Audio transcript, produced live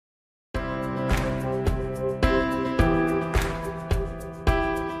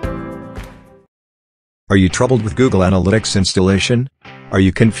Are you troubled with Google Analytics installation? Are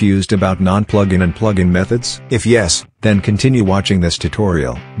you confused about non-plugin and plugin methods? If yes, then continue watching this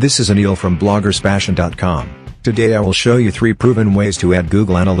tutorial. This is Anil from BloggersPassion.com. Today I will show you 3 proven ways to add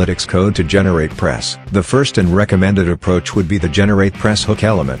Google Analytics code to GeneratePress. The first and recommended approach would be the GeneratePress hook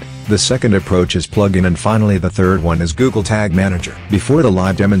element. The second approach is plugin, and finally the third one is Google Tag Manager. Before the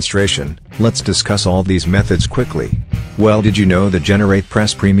live demonstration, let's discuss all these methods quickly. Well, did you know the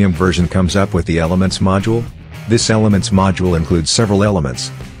GeneratePress Premium version comes up with the Elements module? This Elements module includes several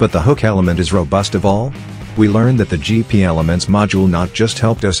elements, but the hook element is robust of all. We learned that the GP Elements module not just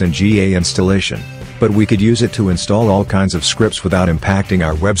helped us in GA installation, but we could use it to install all kinds of scripts without impacting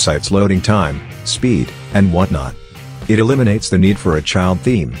our website's loading time, speed, and whatnot. It eliminates the need for a child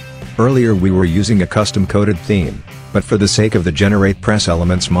theme. Earlier we were using a custom-coded theme, but for the sake of the GeneratePress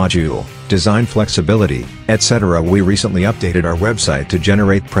Elements module, design flexibility, etc., we recently updated our website to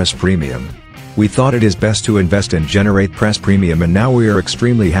GeneratePress Premium. We thought it is best to invest in GeneratePress Premium, and now we are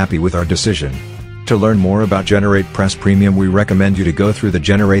extremely happy with our decision. To learn more about GeneratePress Premium, we recommend you to go through the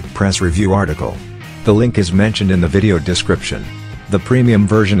GeneratePress review article. The link is mentioned in the video description. The premium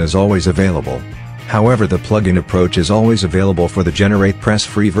version is always available. However, the plugin approach is always available for the GeneratePress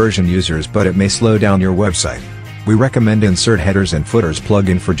free version users, but it may slow down your website. We recommend Insert Headers and Footers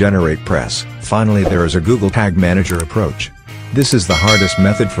plugin for GeneratePress. Finally, there is a Google Tag Manager approach. This is the hardest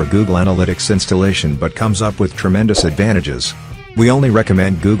method for Google Analytics installation, but comes up with tremendous advantages. We only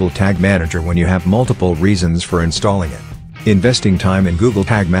recommend Google Tag Manager when you have multiple reasons for installing it. Investing time in Google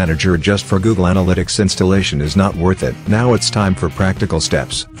Tag Manager just for Google Analytics installation is not worth it. Now it's time for practical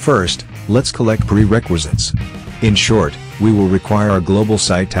steps. First, let's collect prerequisites. In short, we will require a global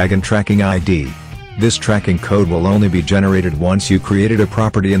site tag and tracking ID. This tracking code will only be generated once you created a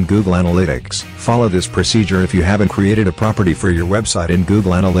property in Google Analytics. Follow this procedure if you haven't created a property for your website in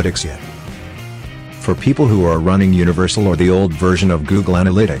Google Analytics yet. For people who are running Universal or the old version of Google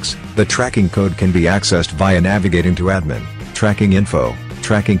Analytics, the tracking code can be accessed via navigating to Admin, Tracking Info,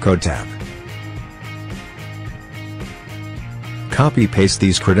 Tracking Code tab. Copy-paste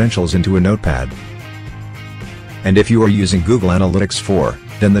these credentials into a notepad. And if you are using Google Analytics 4,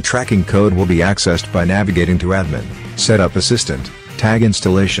 then the tracking code will be accessed by navigating to Admin, Setup Assistant, Tag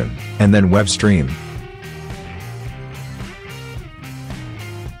Installation, and then Web Stream.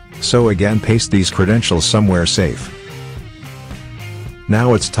 So again, paste these credentials somewhere safe.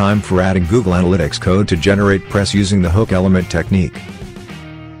 Now it's time for adding Google Analytics code to GeneratePress using the hook element technique.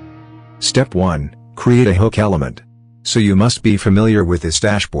 Step 1. Create a hook element. So you must be familiar with this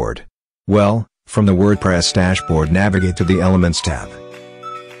dashboard. Well, from the WordPress dashboard, navigate to the Elements tab.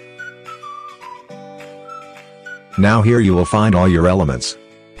 Now here you will find all your elements.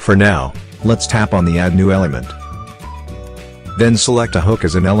 For now, let's tap on the Add New Element. Then select a hook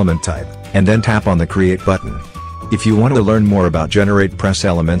as an element type, and then tap on the Create button. If you want to learn more about GeneratePress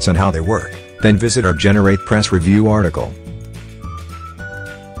elements and how they work, then visit our GeneratePress review article.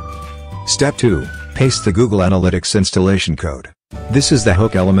 Step 2. Paste the Google Analytics installation code. This is the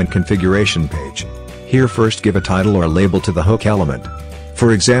hook element configuration page. Here first give a title or label to the hook element.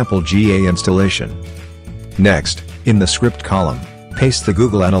 For example, GA installation. Next, in the script column, paste the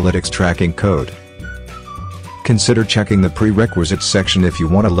Google Analytics tracking code. Consider checking the prerequisites section if you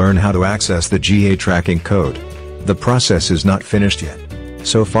want to learn how to access the GA tracking code. The process is not finished yet.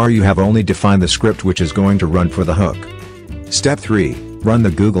 So far you have only defined the script which is going to run for the hook. Step 3. Run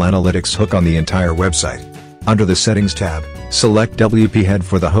the Google Analytics hook on the entire website. Under the Settings tab, select WP Head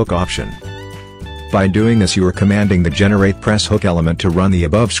for the hook option. By doing this, you are commanding the GeneratePress hook element to run the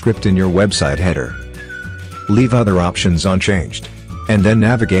above script in your website header. Leave other options unchanged. And then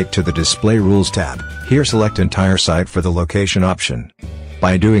navigate to the Display Rules tab. Here select Entire Site for the location option.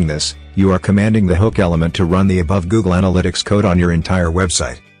 By doing this, you are commanding the hook element to run the above Google Analytics code on your entire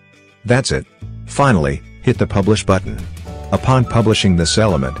website. That's it. Finally, hit the Publish button. Upon publishing this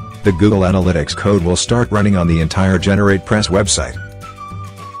element, the Google Analytics code will start running on the entire GeneratePress website.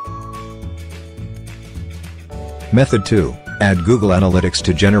 Method 2. Add Google Analytics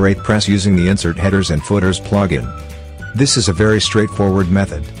to GeneratePress using the Insert Headers and Footers plugin. This is a very straightforward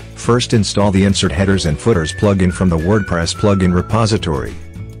method. First, install the Insert Headers and Footers plugin from the WordPress plugin repository.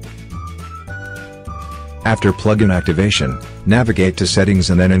 After plugin activation, navigate to Settings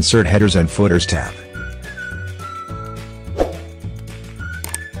and then Insert Headers and Footers tab.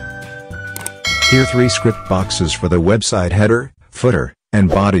 Here 3 script boxes for the website header, footer, and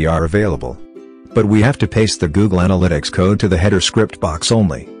body are available. But we have to paste the Google Analytics code to the header script box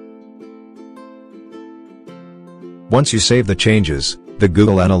only. Once you save the changes, the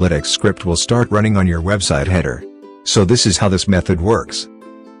Google Analytics script will start running on your website header. So this is how this method works.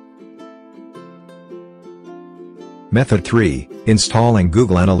 Method 3, installing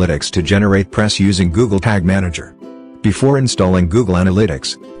Google Analytics to GeneratePress using Google Tag Manager. Before installing Google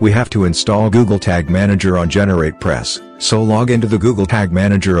Analytics, we have to install Google Tag Manager on GeneratePress, so log into the Google Tag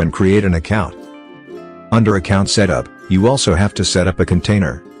Manager and create an account. Under Account Setup, you also have to set up a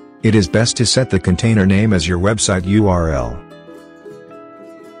container. It is best to set the container name as your website URL.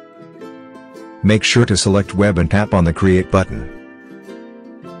 Make sure to select Web and tap on the Create button.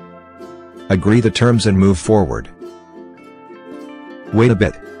 Agree the terms and move forward. Wait a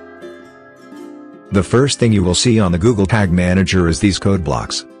bit. The first thing you will see on the Google Tag Manager is these code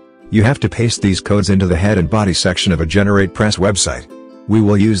blocks. You have to paste these codes into the head and body section of a GeneratePress website. We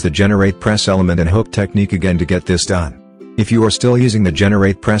will use the GeneratePress element and hook technique again to get this done. If you are still using the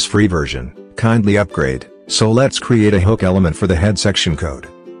GeneratePress free version, kindly upgrade. So let's create a hook element for the head section code.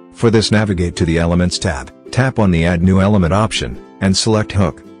 For this, navigate to the Elements tab, tap on the Add New Element option, and select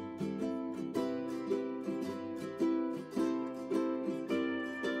Hook.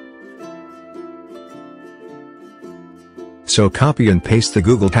 So copy and paste the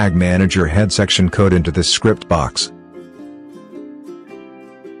Google Tag Manager head section code into this script box.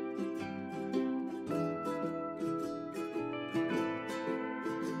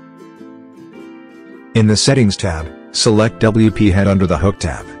 In the Settings tab, select WP Head under the Hook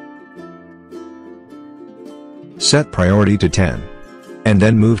tab. Set priority to 10. And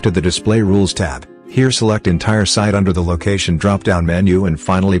then move to the Display Rules tab. Here select Entire Site under the Location drop-down menu and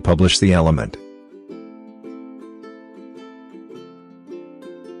finally publish the element.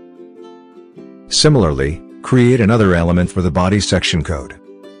 Similarly, create another element for the body section code.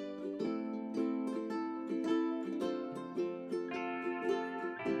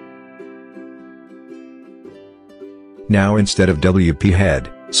 Now instead of WP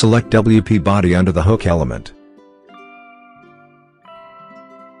Head, select WP Body under the hook element.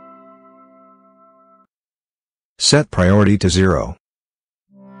 Set priority to 0.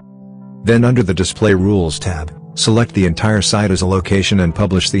 Then under the Display Rules tab, select the entire site as a location and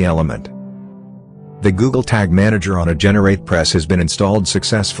publish the element. The Google Tag Manager on a GeneratePress has been installed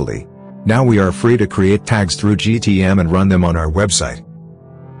successfully. Now we are free to create tags through GTM and run them on our website.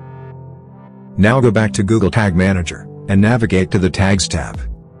 Now go back to Google Tag Manager and navigate to the Tags tab.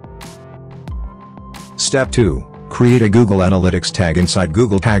 Step 2. Create a Google Analytics tag inside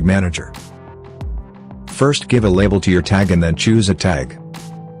Google Tag Manager. First, give a label to your tag and then choose a tag.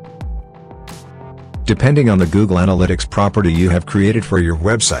 Depending on the Google Analytics property you have created for your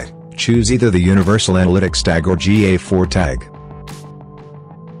website, choose either the Universal Analytics tag or GA4 tag.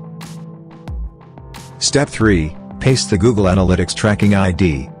 Step 3. Paste the Google Analytics tracking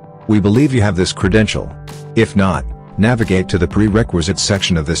ID. We believe you have this credential. If not, navigate to the prerequisites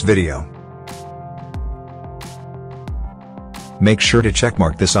section of this video. Make sure to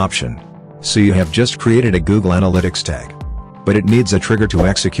checkmark this option. So you have just created a Google Analytics tag. But it needs a trigger to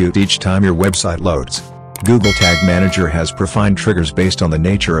execute each time your website loads. Google Tag Manager has predefined triggers based on the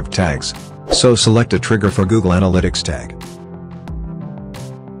nature of tags. So select a trigger for Google Analytics tag.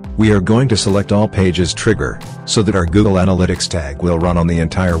 We are going to select All Pages trigger, so that our Google Analytics tag will run on the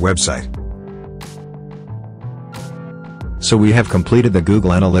entire website. So we have completed the Google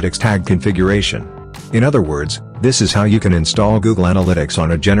Analytics tag configuration. In other words, this is how you can install Google Analytics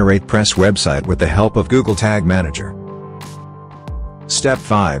on a GeneratePress website with the help of Google Tag Manager. Step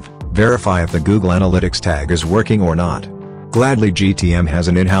 5. Verify if the Google Analytics tag is working or not. Gladly, GTM has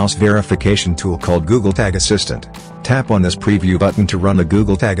an in-house verification tool called Google Tag Assistant. Tap on this preview button to run the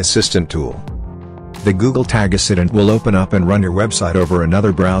Google Tag Assistant tool. The Google Tag Assistant will open up and run your website over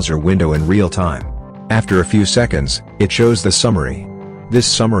another browser window in real time. After a few seconds, it shows the summary. This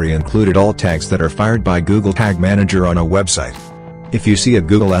summary included all tags that are fired by Google Tag Manager on a website. If you see a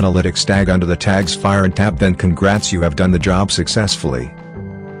Google Analytics tag under the Tags Fired tab, then congrats, you have done the job successfully.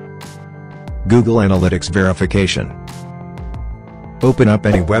 Google Analytics Verification. Open up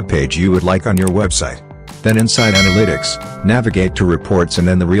any web page you would like on your website. Then inside Analytics, navigate to Reports and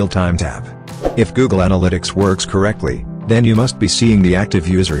then the Real-Time tab. If Google Analytics works correctly, then you must be seeing the active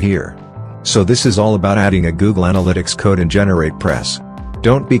user here. So this is all about adding a Google Analytics code in GeneratePress.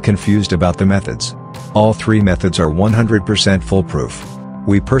 Don't be confused about the methods. All three methods are 100% foolproof.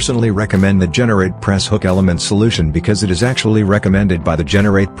 We personally recommend the GeneratePress Hook Element solution because it is actually recommended by the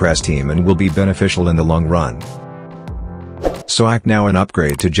GeneratePress team and will be beneficial in the long run. So act now and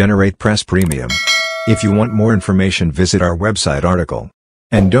upgrade to GeneratePress Premium. If you want more information, visit our website article.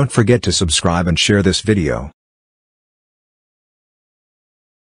 And don't forget to subscribe and share this video.